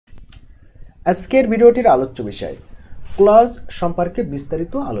আজকের ভিডিওটির আলোচ্য বিষয় ক্লজ সম্পর্কে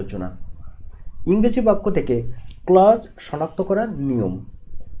বিস্তারিত আলোচনা। ইংরেজি বাক্য থেকে ক্লজ শনাক্ত করার নিয়ম,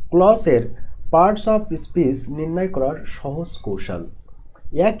 ক্লজের পার্টস অফ স্পিচ নির্ণয় করার সহজ কৌশল,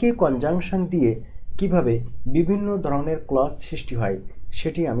 একই কনজাংশন দিয়ে কিভাবে বিভিন্ন ধরনের ক্লজ সৃষ্টি হয়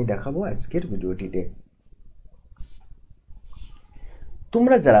সেটি আমি দেখাবো আজকের ভিডিওটিতে।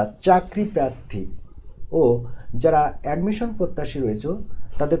 তোমরা যারা চাকরি প্রার্থী ও যারা অ্যাডমিশন প্রত্যাশী রয়েছে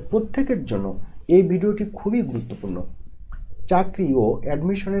তাদের প্রত্যেকের জন্য এই ভিডিওটি খুবই গুরুত্বপূর্ণ। চাকরি ও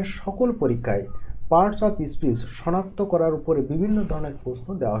অ্যাডমিশনের সকল পরীক্ষায় পার্টস অফ স্পিচ শনাক্ত করার উপরে বিভিন্ন ধরনের প্রশ্ন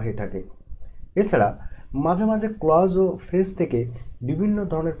দেওয়া হয়ে থাকে। এছাড়া মাঝে মাঝে ক্লজ ও ফ্রেজ থেকে বিভিন্ন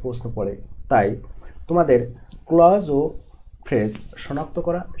ধরনের প্রশ্ন পড়ে, তাই তোমাদের ক্লজ ও ফ্রেজ শনাক্ত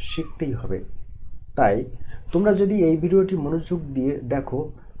করা শিখতেই হবে। তাই তোমরা যদি এই ভিডিওটি মনোযোগ দিয়ে দেখো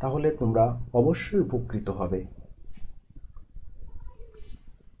তাহলে তোমরা অবশ্যই উপকৃত হবে।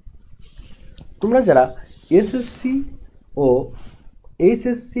 তোমরা যারা এসএসসি ও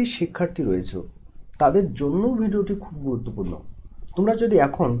এইচএসসি শিক্ষার্থী রয়েছে তাদের জন্য ভিডিওটি খুব গুরুত্বপূর্ণ। তোমরা যদি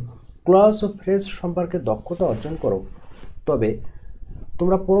এখন ক্লজ ও ফ্রেজ সম্পর্কে দক্ষতা অর্জন করো তবে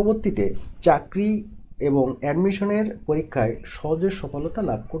তোমরা পরবর্তীতে চাকরি এবং অ্যাডমিশনের পরীক্ষায় সহজে সফলতা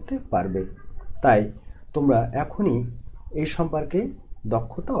লাভ করতে পারবে। তাই তোমরা এখনই এই সম্পর্কে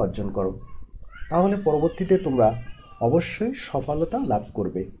দক্ষতা অর্জন করো, তাহলে পরবর্তীতে তোমরা অবশ্যই সফলতা লাভ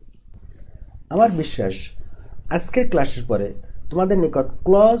করবে। আমার বিশ্বাস আজকের ক্লাসের পরে তোমাদের নিকট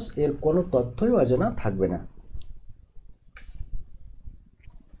ক্লজ এর কোনো তথ্যই অজানা থাকবে না।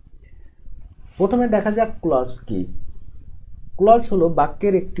 প্রথমে দেখা যাক ক্লজ কি। ক্লজ হলো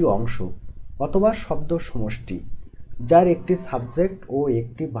বাক্যের একটি অংশ অথবা শব্দ সমষ্টি যার একটি সাবজেক্ট ও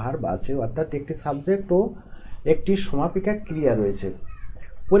একটি ভার্ব আছে, অর্থাৎ একটি সাবজেক্ট ও একটি সমাপিকা ক্রিয়া রয়েছে।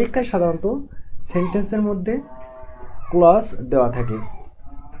 পরীক্ষায় সাধারণত সেন্টেন্সের মধ্যে ক্লজ দেওয়া থাকে,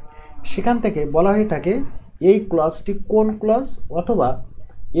 সেখান থেকে বলা হয়ে থাকে এই ক্লজটি কোন ক্লজ অথবা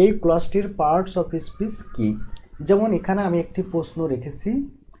এই ক্লজটির পার্টস অফ স্পিচ কি। যেমন এখানে আমি একটি প্রশ্ন রেখেছি,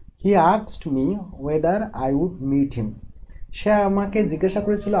 he asked me weather I would meet him. সে আমাকে জিজ্ঞাসা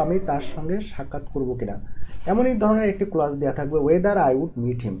করেছিল আমি তার সঙ্গে সাক্ষাৎ করব কিনা। এমন এই ধরনের একটি ক্লজ দেওয়া থাকবে, weather I would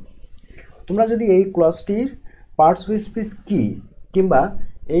meet him. তোমরা যদি এই ক্লজটির পার্টস অফ স্পিচ কি কিংবা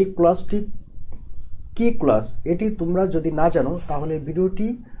এই ক্লজটি কি ক্লজ এটি তোমরা যদি না জানো তাহলে ভিডিওটি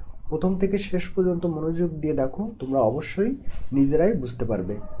প্রথম থেকে শেষ পর্যন্ত মনোযোগ দিয়ে দেখো, তোমরা অবশ্যই নিজেরাই বুঝতে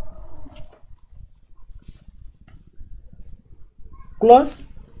পারবে। ক্লজ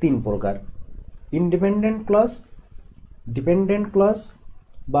তিন প্রকার, ইন্ডিপেন্ডেন্ট ক্লজ, ডিপেন্ডেন্ট ক্লজ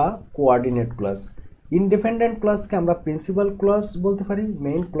বা কোঅর্ডিনেট ক্লজ। ইন্ডিপেন্ডেন্ট ক্লজকে আমরা প্রিন্সিপাল ক্লজ বলতে পারি,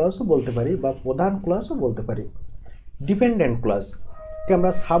 মেইন ক্লজও বলতে পারি বা প্রধান ক্লজও বলতে পারি। ডিপেন্ডেন্ট ক্লজকে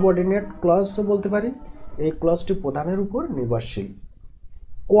আমরা সাবঅর্ডিনেট ক্লজও বলতে পারি, এই ক্লজটি প্রধানের উপর নির্ভরশীল।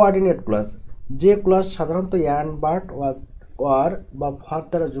 কোঅর্ডিনেট ক্লজ, যে ক্লজ সাধারণত অ্যান্ড বাট ওয়ার বা ফর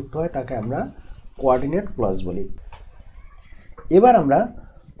দ্বারা যুক্ত হয় তাকে আমরা কোঅর্ডিনেট ক্লজ বলি। এবার আমরা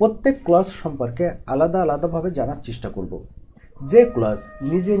প্রত্যেক ক্লজ সম্পর্কে আলাদা আলাদাভাবে জানার চেষ্টা করব। যে ক্লজ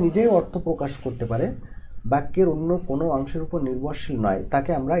নিজে নিজেই অর্থ প্রকাশ করতে পারে, বাক্যের অন্য কোনো অংশের উপর নির্ভরশীল নয়,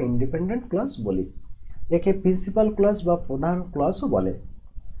 তাকে আমরা ইন্ডিপেন্ডেন্ট ক্লজ বলি। একে প্রিন্সিপাল ক্লজ বা প্রধান ক্লজও বলে।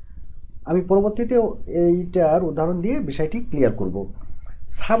 আমি পরবর্তীতে এইটার উদাহরণ দিয়ে বিষয়টি ক্লিয়ার করব।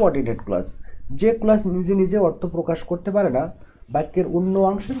 সাবঅর্ডিনেট ক্লজ, যে ক্লজ নিজে নিজে অর্থ প্রকাশ করতে পারে না, বাক্যের অন্য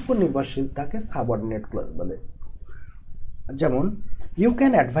অংশের উপর নির্ভরশীল, তাকে সাবঅর্ডিনেট ক্লজ বলে। যেমন ইউ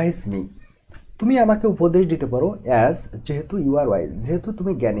ক্যান অ্যাডভাইস মি, তুমি আমাকে উপদেশ দিতে পারো, অ্যাজ যেহেতু ইউ আর ওয়াইজ, যেহেতু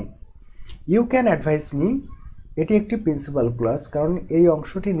তুমি জ্ঞানী। ইউ ক্যান অ্যাডভাইস মি এটি একটি প্রিন্সিপাল ক্লজ, কারণ এই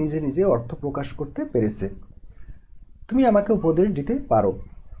অংশটি নিজে নিজে অর্থ প্রকাশ করতে পেরেছে। তুমি আমাকে উপদেশ দিতে পারো।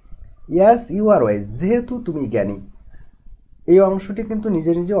 অ্যাজ ইউ আর ওয়াইজ, যেহেতু তুমি জ্ঞানী, এই অংশটি কিন্তু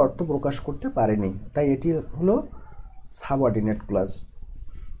নিজে নিজে অর্থ প্রকাশ করতে পারেনি, তাই এটি হলো subordinate clause.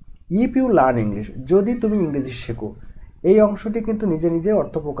 If you learn English, যদি তুমি ইংরেজি শেখো, এই অংশটি কিন্তু নিজে নিজে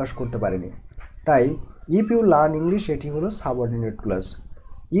অর্থ প্রকাশ করতে পারেনি, তাই ইফ ইউ লার্ন ইংলিশ এটি হলো subordinate clause.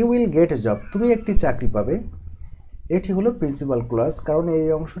 You will get A job, তুমি একটি চাকরি পাবে, এটি হলো প্রিন্সিপাল ক্লজ, কারণ এই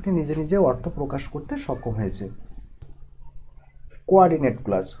অংশটি নিজে নিজে অর্থ প্রকাশ করতে সক্ষম হয়েছে। কোঅর্ডিনেট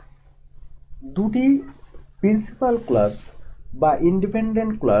ক্লজ, দুটি প্রিন্সিপাল ক্লজ বা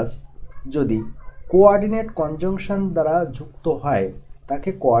ইন্ডিপেন্ডেন্ট ক্লজ যদি কোঅর্ডিনেট কনজাংশন দ্বারা যুক্ত হয় তাকে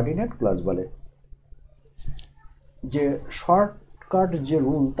কোঅর্ডিনেট ক্লজ বলে। যে শর্টকাট যে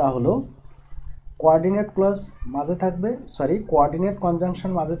রুল তা হলো কোঅর্ডিনেট ক্লজ মাঝে থাকবে, কোঅর্ডিনেট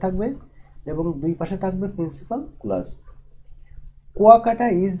কনজাংশন মাঝে থাকবে এবং দুই পাশে থাকবে principal clause. Kuakata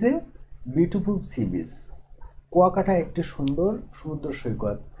is a beautiful sea beach, Kuakata একটি সুন্দর সমুদ্র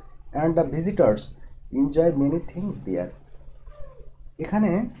সৈকত, and the visitors enjoy many things দেয়ার।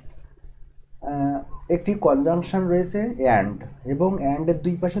 এখানে একটি কনজাংশন রয়েছে অ্যান্ড, এবং অ্যান্ডের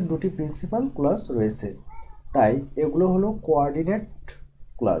দুই পাশে দুটি প্রিন্সিপাল ক্লজ রয়েছে, তাই এগুলো হলো coordinate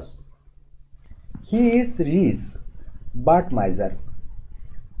clause. He is rich but miser,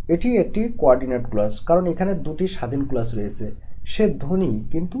 এটি একটি কোঅর্ডিনেট ক্লজ, কারণ এখানে দুটি স্বাধীন ক্লজ রয়েছে। সে ধনী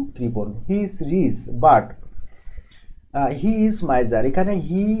কিন্তু কৃপণ। He is rich but he is miser, এখানে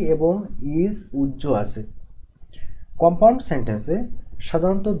হি এবং ইজ উজ্জ আছে। কম্পাউন্ড সেন্টেন্সে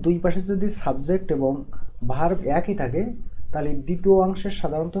সাধারণত দুই পাশে যদি সাবজেক্ট এবং ভার্ব একই থাকে, তাহলে দ্বিতীয় অংশে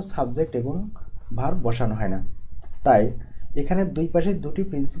সাধারণত সাবজেক্ট এবং ভার্ব বসানো হয় না। তাই এখানে দুই পাশে দুটি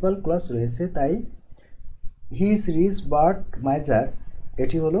প্রিন্সিপাল ক্লজ রয়েছে, তাই he is rich but miser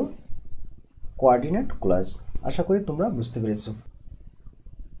এটি হলো কোঅর্ডিনেট ক্লজ। আশা করি তোমরা বুঝতে পেরেছো।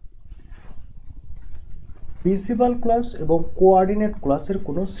 প্রিন্সিপাল ক্লজ এবং কোঅর্ডিনেট ক্লজের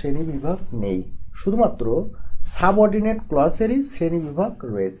কোনো শ্রেণীবিভাগ নেই, শুধুমাত্র সাবঅর্ডিনেট ক্লজেরই শ্রেণীবিভাগ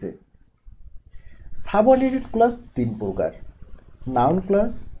রয়েছে। সাবঅর্ডিনেট ক্লজ তিন প্রকার: noun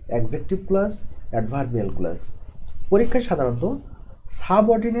clause, adjective clause, adverbial clause. পরীক্ষায় সাধারণত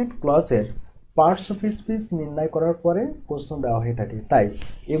সাবঅর্ডিনেট ক্লজের পার্টস অফ স্পিচ নির্ণয় করার পরে প্রশ্ন দেওয়া হয়ে থাকে, তাই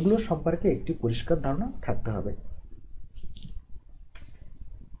এগুলো সম্পর্কে একটি পরিষ্কার ধারণা থাকতে হবে।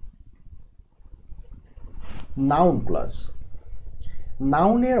 Noun clause.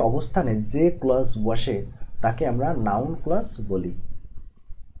 নাউনের অবস্থানে যে ক্লজ বসে তাকে আমরা নাউন ক্লজ বলি।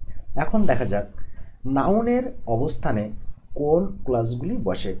 এখন দেখা যাক নাউনের অবস্থানে কোন ক্লজগুলি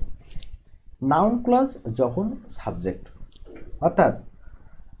বসে। নাউন ক্লজ যখন সাবজেক্ট, অর্থাৎ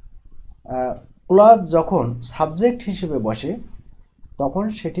ক্লজ যখন সাবজেক্ট হিসেবে বসে তখন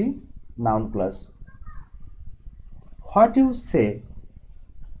সেটি নাউন ক্লজ। হোয়াট ইউ সে,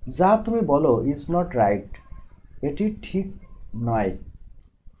 যা তুমি বলো, ইজ নট রাইট, এটি ঠিক নয়।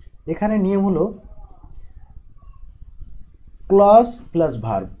 এখানে নিয়ম হলো ক্লজ প্লাস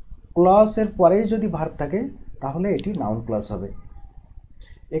ভার্ব, ক্লজের পরেই যদি ভার্ব থাকে তাহলে এটি নাউন ক্লজ হবে।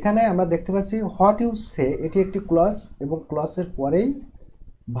 এখানে আমরা দেখতে পাচ্ছি হোয়াট ইউ সে এটি একটি ক্লজ এবং ক্লজের পরেই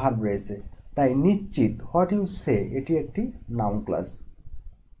ভার্ব রয়েছে, তাই নিশ্চিত হোয়াট ইউ সে এটি একটি নাউন ক্লজ।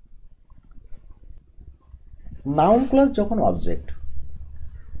 নাউন ক্লজ যখন অবজেক্ট,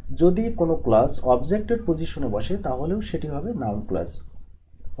 যদি কোনো ক্লজ অবজেক্টের পজিশনে বসে তাহলেও সেটি হবে নাউন ক্লজ।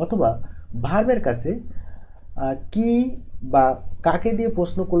 অথবা ভার্বের কাছে কি বা কাকে দিয়ে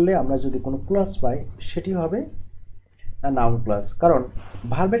প্রশ্ন করলে আমরা যদি কোনো ক্লজ পাই সেটি হবে নাউন ক্লজ, কারণ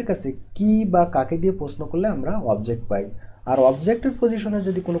ভার্বের কাছে কি বা কাকে দিয়ে প্রশ্ন করলে আমরা অবজেক্ট পাই, আর অবজেক্টের পজিশনে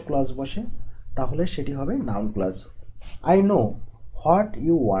যদি কোনো ক্লজ বসে তাহলে সেটি হবে noun clause. I know what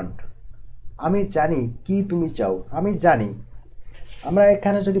you want, আমি জানি কি তুমি চাও। আমি জানি, আমরা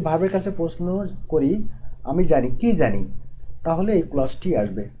এখানে যদি ভার্বের কাছে প্রশ্ন করি আমি জানি কি জানি, তাহলে এই ক্লজটি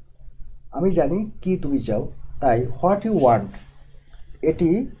আসবে। আমি জানি কি তুমি চাও, তাই হোয়াট ইউ ওয়ান্ট এটি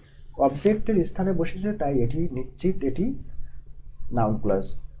অবজেক্টের স্থানে বসেছে, তাই এটি নিশ্চিত এটি নাউন ক্লজ।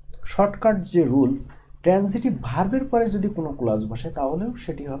 শর্টকাট যে রুল, ট্রানজিটিভ ভার্বের পরে যদি কোনো ক্লজ বসে তাহলেও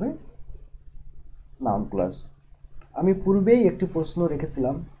সেটি হবে নাউন ক্লজ। আমি পূর্বেই একটি প্রশ্ন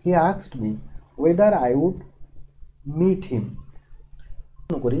রেখেছিলাম, he asked me weather I would meet him.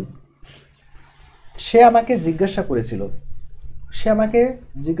 করি, সে আমাকে জিজ্ঞাসা করেছিল, সে আমাকে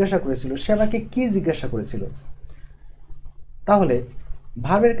কি জিজ্ঞাসা করেছিল। তাহলে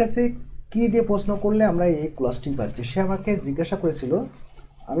ভার্বের কাছে কি দিয়ে প্রশ্ন করলে আমরা এই ক্লজটি পাচ্ছি, সে আমাকে জিজ্ঞাসা করেছিল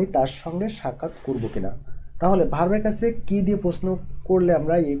আমি তার সঙ্গে সাক্ষাৎ করব কিনা। তাহলে ভার্বের কাছে কি দিয়ে প্রশ্ন করলে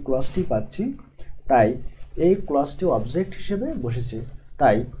আমরা এই ক্লজটি পাচ্ছি, তাই এই ক্লজটি অবজেক্ট হিসেবে বসেছে।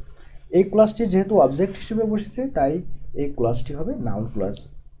 তাই এই ক্লজটি যেহেতু অবজেক্ট হিসেবে বসেছে তাই এই ক্লজটি হবে নাউন ক্লজ।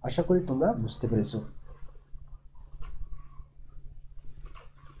 আশা করি তোমরা বুঝতে পেরেছো।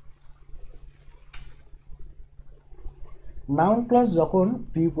 নাউন ক্লজ যখন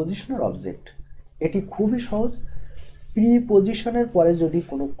প্রিপজিশনের অবজেক্ট, এটি খুবই সহজ। প্রিপজিশনের পরে যদি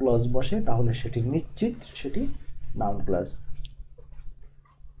কোনো ক্লজ বসে তাহলে সেটি নিশ্চিত সেটি noun clause.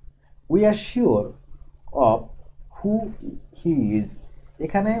 We are sure of who he is,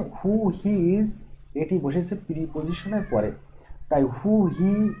 এখানে হু হি ইজ এটি বসেছে প্রিপজিশনের পরে, তাই হু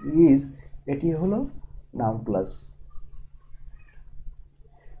হি ইজ এটি হলো নাউন ক্লজ।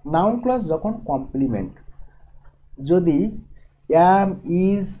 নাউন ক্লজ যখন কমপ্লিমেন্ট, যদি অ্যাম,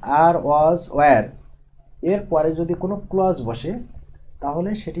 ইজ, আর, ওয়াজ, ওয়্যার এর পরে যদি কোনো ক্লজ বসে তাহলে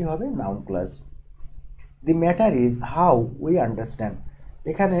সেটি হবে noun clause. The matter is how we understand,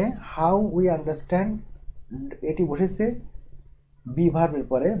 এখানে হাউ উই আন্ডারস্ট্যান্ড এটি বসেছে বি ভার্বের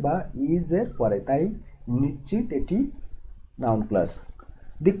পরে বা ইজ এর পরে, তাই নিশ্চিত এটি noun clause.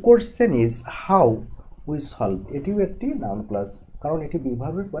 The question is how we solve, এটিও একটি নাউন ক্লজ, কারণ এটি বি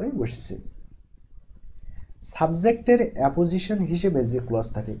ভার্বের পরে বসেছে। সাবজেক্টের অ্যাপোজিশন হিসেবে যে ক্লজ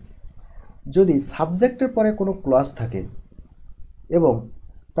থাকে, যদি সাবজেক্টের পরে কোনো ক্লজ থাকে এবং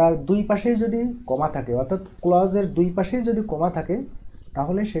তার দুই পাশেই যদি কমা থাকে, অর্থাৎ ক্লজের দুই পাশেই যদি কমা থাকে,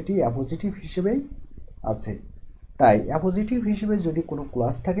 তাহলে সেটি অ্যাপোজিটিভ হিসেবেই আছে। তাই অ্যাপোজিটিভ হিসেবে যদি কোনো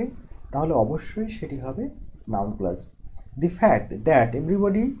ক্লজ থাকে তাহলে অবশ্যই সেটি হবে noun clause. The fact that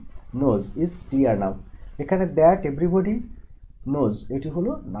everybody knows is clear now. এখানে দ্যাট এভরিবডি নোজ এটি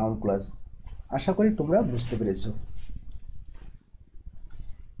হলো নাউন ক্লজ। আশা করি তোমরা বুঝতে পেরেছ।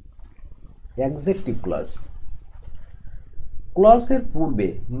 Adjective clause. ক্লজের পূর্বে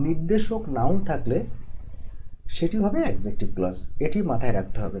নির্দেশক নাউন থাকলে সেটি হবে অ্যাডজেক্টিভ ক্লজ। এটি মাথায়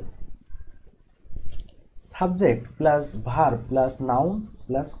রাখতে হবে। Subject plus verb plus noun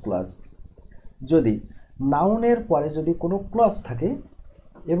plus clause. যদি নাউনের পরে যদি কোনো ক্লজ থাকে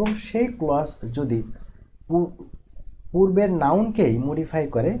এবং সেই ক্লজ যদি পূর্বের নাউনকেই মডিফাই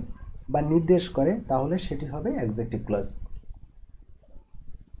করে বা নির্দেশ করে তাহলে সেটি হবে adjective clause.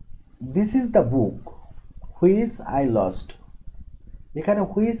 This is the book which I lost. এখানে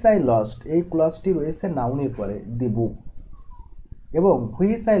হুইচ আই লস্ট এই ক্লজটি রয়েছে নাউনের পরে, দি বুক, এবং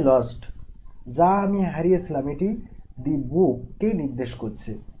হুইচ আই লস্ট যা আমি হারিয়েছিলাম এটি দি বুককেই নির্দেশ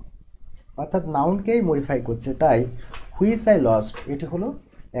করছে, অর্থাৎ নাউনকেই মডিফাই করছে। তাই হুইচ আই লস্ট এটি হলো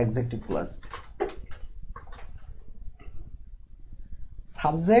adjective clause.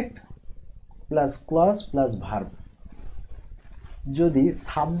 Subject plus clause plus verb. যদি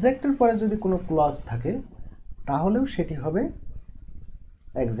সাবজেক্টের পরে যদি কোনো ক্লজ থাকে তাহলেও সেটি হবে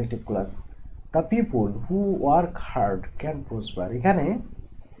adjective clause. The people who work hard can prosper. এখানে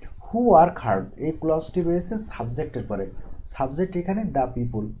হু ওয়ার্ক হার্ড এই ক্লজটি রয়েছে সাবজেক্টের পরে, সাবজেক্ট এখানে দ্য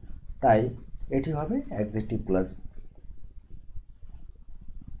পিপল, তাই এটি হবে অ্যাডজেক্টিভ ক্লজ।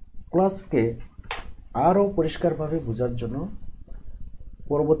 ক্লজকে আরও পরিষ্কারভাবে বোঝার জন্য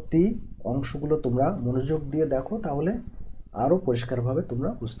পরবর্তী অংশগুলো তোমরা মনোযোগ দিয়ে দেখো, তাহলে আরও পরিষ্কারভাবে তোমরা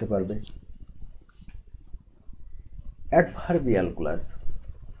বুঝতে পারবে। Adverbial clause.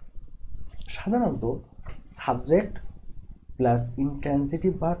 সাধারণত subject plus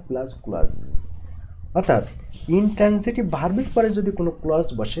intransitive verb plus clause, অর্থাৎ ইনট্রান্সিটিভ ভার্বের পরে যদি কোনো ক্লজ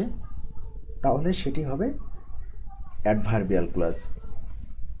বসে তাহলে সেটি হবে অ্যাডভার্বিয়াল ক্লজ।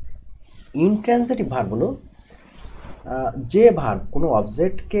 ইনট্রান্সিটিভ ভার্ব হলো যে ভার্ব কোনো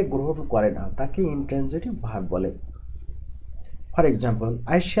অবজেক্টকে গ্রহণ করে না তাকে ইনট্রান্সিটিভ ভার্ব বলে। For example,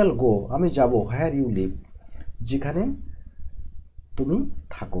 I shall go, আমি যাব, হোয়ার ইউ লিভ, যেখানে তুমি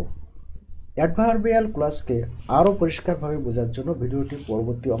থাকো। অ্যাডভার্বিয়াল ক্লজকে আরও পরিষ্কারভাবে বোঝার জন্য ভিডিওটির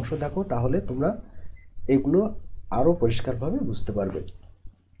পরবর্তী অংশ দেখো, তাহলে তোমরা এগুলো আরও পরিষ্কারভাবে বুঝতে পারবে।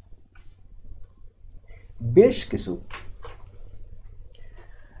 বেশ কিছু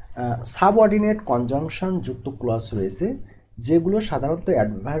সাবঅর্ডিনেট কনজাংশন যুক্ত ক্লজ রয়েছে যেগুলো সাধারণত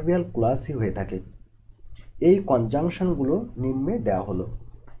অ্যাডভার্বিয়াল ক্লজই হয়ে থাকে। এই কনজাংশনগুলো নিম্নে দেওয়া হলো: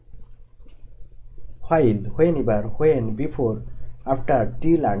 while, হোয়েনেভার, when, before, after,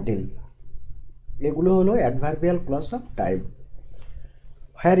 till, until, এগুলো হলো adverbial clause of time.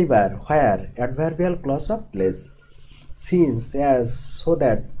 Wherever, where, adverbial clause of place. Since, as, so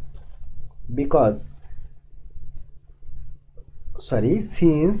that, because,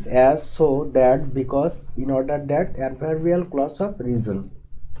 since, as, so, that, because, in order that, adverbial clause of reason.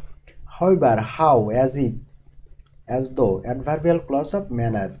 However, how, as if, as though, adverbial clause of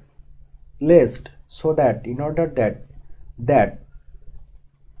manner. Lest, so that, in order that, that,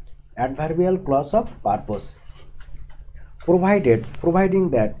 adverbial clause of purpose. Provided, providing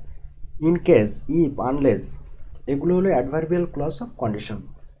that, in case, if, unless, এগুলো হলো adverbial clause of condition.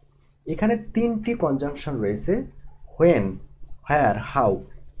 এখানে তিনটি conjunction রয়েছে: when, where, how।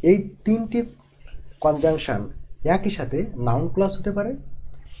 এই তিনটি conjunction একই সাথে noun clause হতে পারে,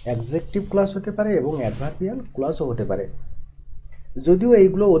 অ্যাডজেক্টিভ ক্লজ হতে পারে এবং অ্যাডভার্বিয়াল ক্লজও হতে পারে। যদিও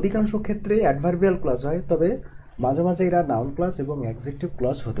এইগুলো অধিকাংশ ক্ষেত্রে অ্যাডভার্বিয়াল ক্লজ হয়, তবে মাঝে মাঝে এরা নাউন ক্লজ এবং অ্যাডজেক্টিভ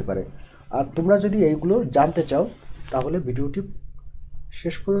ক্লজ হতে পারে। আর তোমরা যদি এইগুলো জানতে চাও তাহলে ভিডিওটি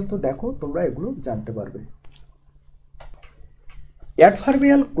শেষ পর্যন্ত দেখো, তোমরা এগুলো জানতে পারবে।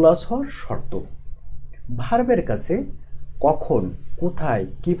 অ্যাডভার্বিয়াল ক্লজ হওয়ার শর্ত: ভার্বের কাছে কখন, কোথায়,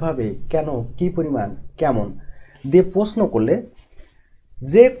 কিভাবে, কেন, কি পরিমাণ, কেমন দিয়ে প্রশ্ন করলে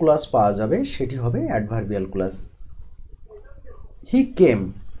যে ক্লজ পাওয়া যাবে সেটি হবে অ্যাডভার্বিয়াল ক্লজ। হি কেম,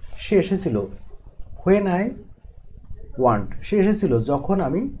 সে এসেছিল। হোয়েন আই ওয়ান্ট, সে এসেছিল যখন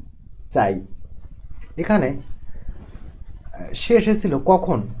আমি চাই। এখানে সে এসেছিল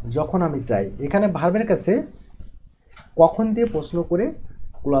কখন, যখন আমি চাই। এখানে ভার্বের কাছে কখন দিয়ে প্রশ্ন করে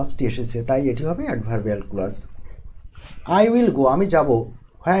ক্লজটি এসেছে, তাই এটি হবে adverbial clause. I will go, আমি যাব।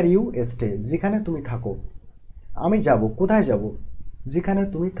 হোয়ার ইউ স্টে, যেখানে তুমি থাকো। আমি যাব, কোথায় যাব, যেখানে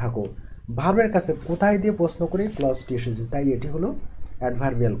তুমি থাকো। ভার্বের কাছে কোথায় দিয়ে প্রশ্ন করে ক্লজটি এসেছে, তাই এটি হলো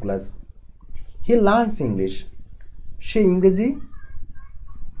adverbial clause. He learns English, সে ইংরেজি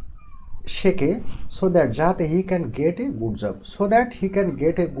শেখে সো দ্যাট যাতে he can get a good job, so that he can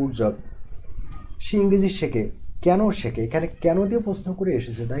get a good job, সে ইংরেজি শেখে, কেন শেখে, এখানে কেন দিয়ে প্রশ্ন করে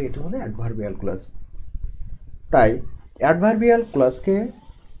এসেছে, তাই এটি হলো অ্যাডভার্বিয়াল ক্লজ। তাই অ্যাডভার্বিয়াল ক্লজকে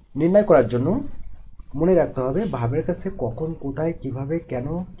নির্ণয় করার জন্য মনে রাখতে হবে ভার্বের কাছে কখন, কোথায়, কিভাবে, কেন,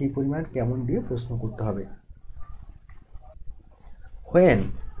 কী পরিমাণ, কেমন দিয়ে প্রশ্ন করতে হবে। হোয়েন,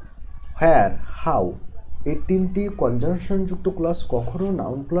 হোয়ার, হাউ এই তিনটি কনজাংশনযুক্ত ক্লজ কখনো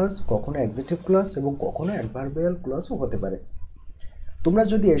নাউন ক্লজ, কখনো অ্যাডজেক্টিভ ক্লজ এবং কখনো অ্যাডভার্বিয়াল ক্লজও হতে পারে। তোমরা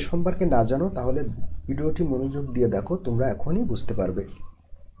যদি এই সম্পর্কে না জানো তাহলে ভিডিওটি মনোযোগ দিয়ে দেখো, তোমরা এখনই বুঝতে পারবে।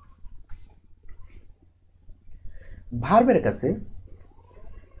 ভার্বের কাছে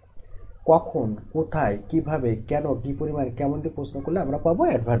কখন, কোথায়, কিভাবে, কেন, কি পরিমাণ, কেমন দিয়ে প্রশ্ন করলে আমরা পাবো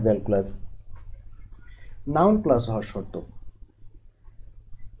অ্যাডভার্বিয়াল ক্লজ। নাউন ক্লজ হওয়ার শর্ত,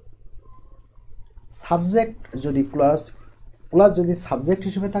 সাবজেক্ট যদি ক্লজ যদি সাবজেক্ট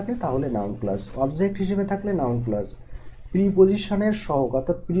হিসেবে থাকে তাহলে নাউন ক্লজ, অবজেক্ট হিসেবে থাকলে নাউন ক্লজ, প্রিপজিশনের সহগ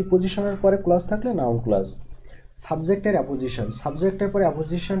অর্থাৎ প্রিপজিশনের পরে ক্লজ থাকলে নাউন ক্লজ, সাবজেক্টের অ্যাপোজিশন, সাবজেক্টের পরে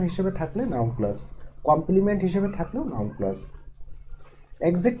অ্যাপোজিশন হিসেবে থাকলে নাউন ক্লজ, কমপ্লিমেন্ট হিসেবে থাকলেও নাউন ক্লজ।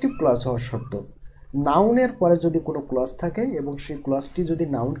 অ্যাডজেক্টিভ ক্লজ হওয়ার শর্ত, নাউনের পরে যদি কোনো ক্লজ থাকে এবং সেই ক্লজটি যদি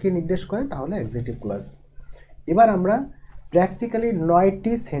নাউনকে নির্দেশ করে তাহলে অ্যাডজেক্টিভ ক্লজ। এবার আমরা প্র্যাকটিক্যালি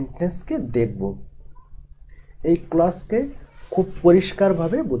 9টি সেন্টেন্সকে দেখব এই ক্লজকে খুব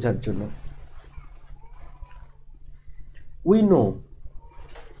পরিষ্কারভাবে বোঝার জন্য। উই নো,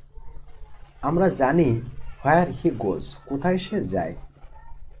 আমরা জানি, হোয়ার হি গোজ, কোথায় সে যায়।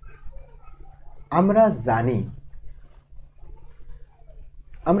 আমরা জানি,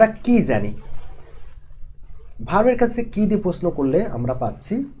 আমরা কি জানি, ভার্বের কাছে কি দিয়ে প্রশ্ন করলে আমরা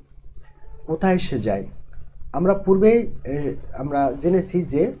পাচ্ছি কোথায় সে যায়। আমরা পূর্বেই আমরা জেনেছি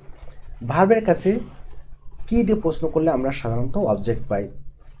যে ভার্বের কাছে কি দিয়ে প্রশ্ন করলে আমরা সাধারণত অবজেক্ট পাই,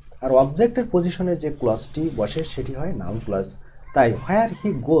 আর অবজেক্টের পজিশনে যে ক্লজটি বসে সেটি হয় নাউন ক্লজ। তাই হোয়ার হি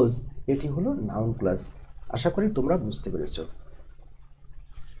গোজ এটি হলো নাউন ক্লজ। আশা করি তোমরা বুঝতে পেরেছ।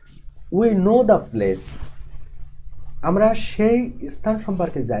 উই নো দ্য প্লেস, আমরা সেই স্থান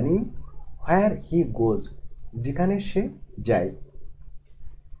সম্পর্কে জানি, হোয়ার হি গোজ যেখানে সে যায়।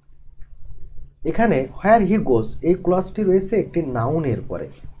 এখানে হোয়ার হি গোজ এই ক্লজটি রয়েছে একটি নাউনের পরে।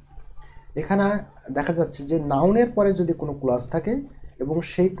 এখানে দেখা যাচ্ছে যে নাউনের পরে যদি কোনো ক্লজ থাকে এবং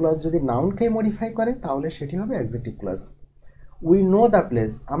সেই ক্লজ যদি নাউনকে মডিফাই করে তাহলে সেটি হবে adjective clause. We know the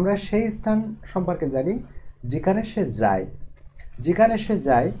place, আমরা সেই স্থান সম্পর্কে জানি যেখানে সে যায়, যেখানে সে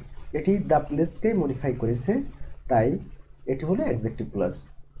যায় এটি দ্য প্লেসকেই মডিফাই করেছে, তাই এটি হলো অ্যাডজেক্টিভ ক্লজ।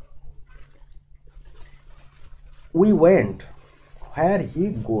 উই ওয়েন্ট, হোয়ার হি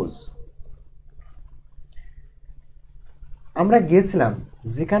গোজ, আমরা গিয়েছিলাম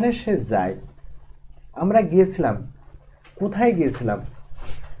যেখানে সে যায়, আমরা গিয়েছিলাম, কোথায় গিয়েছিলাম,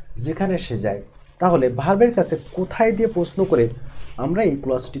 যেখানে সে যায়। তাহলে ভার্বের কাছে কোথায় দিয়ে প্রশ্ন করে আমরা এই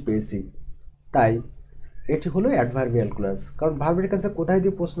ক্লজটি পেয়েছি, তাই এটি হলো অ্যাডভার্বিয়াল ক্লজ। কারণ ভার্বের কাছে কোথায়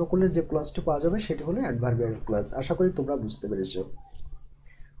দিয়ে প্রশ্ন করলে যে ক্লজটি পাওয়া যাবে সেটি হলো অ্যাডভার্বিয়াল ক্লজ। আশা করি তোমরা বুঝতে পেরেছ।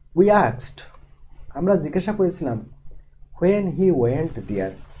 উই আস্কড, আমরা জিজ্ঞাসা করেছিলাম, হোয়েন হি ওয়েন্ট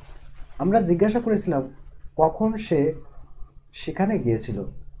দেয়ার, আমরা জিজ্ঞাসা করেছিলাম কখন সে সেখানে গিয়েছিল।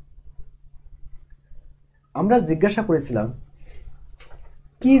 আমরা জিজ্ঞাসা করেছিলাম,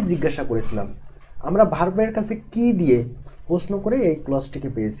 কি জিজ্ঞাসা করেছিলাম, আমরা ভার্বের কাছে কি দিয়ে প্রশ্ন করে এই ক্লজটিকে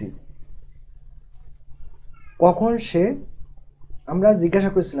পেয়েছি। কখন সে, আমরা জিজ্ঞাসা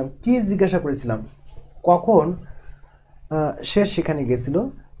করেছিলাম, কি জিজ্ঞাসা করেছিলাম, কখন সে সেখানে গিয়েছিল।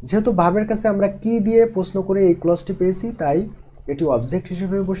 যেহেতু ভার্বের কাছে আমরা কি দিয়ে প্রশ্ন করে এই ক্লজটি পেয়েছি তাই এটি অবজেক্ট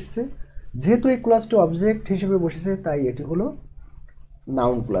হিসেবে বসেছে। যেহেতু এই ক্লজটি অবজেক্ট হিসেবে বসেছে তাই এটি হলো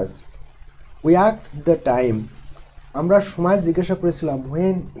noun clause. We asked the time, আমরা সময় জিজ্ঞাসা করেছিলাম,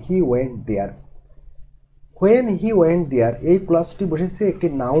 when he went there. When he went there এই ক্লজটি বসেছে একটি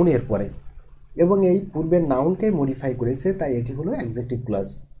নাউনের পরে এবং এই পূর্বের নাউনকে মডিফাই করেছে, তাই এটি হলো অ্যাডজেক্টিভ ক্লজ।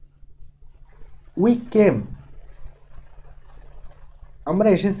 উই কেম, আমরা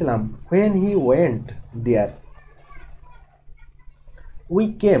এসেছিলাম, when he went there. We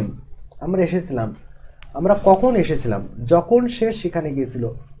came, আমরা এসেছিলাম, আমরা কখন এসেছিলাম, যখন সে সেখানে গিয়েছিল।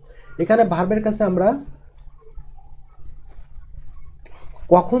 এখানে ভার্বের কাছে আমরা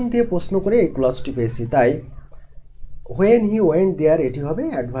কখন দিয়ে প্রশ্ন করে এই ক্লজটি পেয়েছি, তাই হোয়েন হি ওয়েন্ট দেয়ার এটি হবে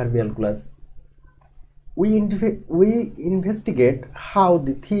adverbial clause. We investigate how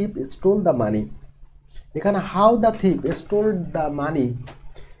the thief stole the money, এখানে how the thief stole the money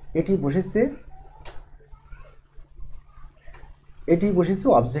এটি বসেছে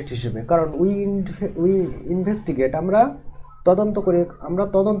অবজেক্ট হিসেবে, কারণ উই ইনভেস্টিগেট আমরা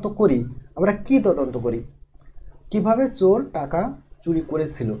তদন্ত করি, আমরা কি তদন্ত করি? কিভাবে চোর টাকা চুরি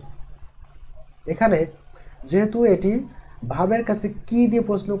করেছিল। এখানে যেহেতু এটি ভাবের কাছে কি দিয়ে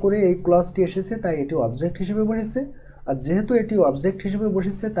প্রশ্ন করে এই ক্লজটি এসেছে, তাই এটি অবজেক্ট হিসেবে বসেছে। আর যেহেতু এটি অবজেক্ট হিসেবে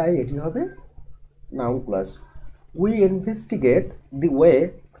বসেছে, তাই এটি হবে noun clause. We investigate the way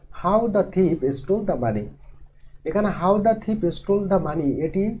how the thief stole the money. এখানে how the thief stole the money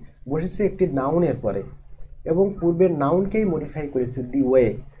এটি বসেছে একটি নাউনের পরে এবং পূর্বের নাউনকেই মডিফাই করেছে দি ওয়ে,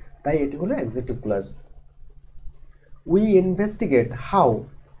 তাই এটি হলো adjective clause. We investigate how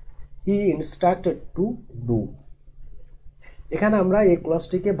he instructed to do. এখানে আমরা এই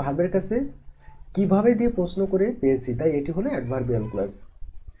ক্লজটিকে ভার্বের কাছে কিভাবে দিয়ে প্রশ্ন করে পেয়েছি, তাই এটি হলো অ্যাডভার্বিয়াল ক্লজ।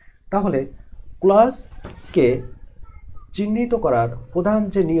 তাহলে ক্লজকে চিহ্নিত করার প্রধান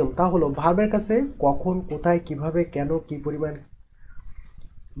যে নিয়ম তা হলো ভার্বের কাছে কখন, কোথায়, কিভাবে, কেন, কি পরিমাণ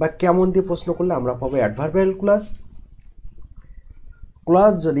বা কেমন দিয়ে প্রশ্ন করলে আমরা পাবো অ্যাডভার্বিয়াল ক্লজ।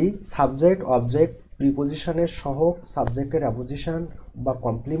 ক্লজ যদি সাবজেক্ট, অবজেক্ট, প্রিপোজিশনের সহগ, সাবজেক্টের অ্যাপোজিশন বা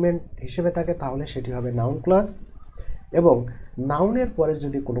কমপ্লিমেন্ট হিসেবে থাকে তাহলে সেটি হবে নাউন ক্লজ, এবং নাউনের পরে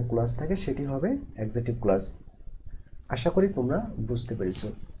যদি কোনো ক্লজ থাকে সেটি হবে অ্যাডজেক্টিভ ক্লজ। আশা করি তোমরা বুঝতে পেরেছো।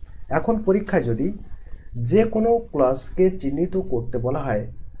 এখন পরীক্ষায় যদি যে কোনো ক্লজকে চিহ্নিত করতে বলা হয়,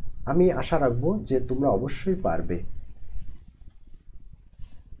 আমি আশা রাখবো যে তোমরা অবশ্যই পারবে।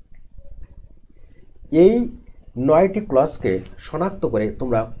 এই 9টি ক্লজকে শনাক্ত করে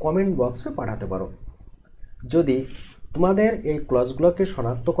তোমরা কমেন্ট বক্সে পাঠাতে পারো। যদি তোমাদের এই ক্লজগুলোকে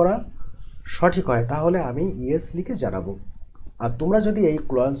শনাক্ত করা সঠিক হয় তাহলে আমি ইয়েস লিখে জানাবো। আর তোমরা যদি এই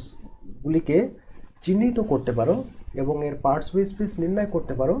ক্লজগুলিকে চিহ্নিত করতে পারো এবং এর পার্টস বাই স্পিচ নির্ণয়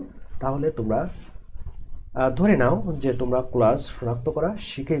করতে পারো তাহলে তোমরা ধরে নাও যে তোমরা ক্লজ শনাক্ত করা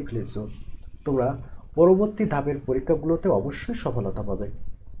শিখেই ফেলেছো। তোমরা পরবর্তী ধাপের পরীক্ষাগুলোতে অবশ্যই সফলতা পাবে।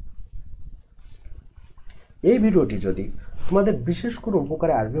 এই ভিডিওটি যদি তোমাদের বিশেষ কোনো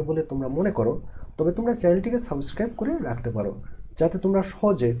উপকারে আসবে বলে তোমরা মনে করো তবে তোমরা চ্যানেলটিকে সাবস্ক্রাইব করে রাখতে পারো, যাতে তোমরা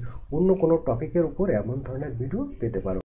সহজে অন্য কোনো টপিকের উপর এমন ধরনের ভিডিও পেতে পারো।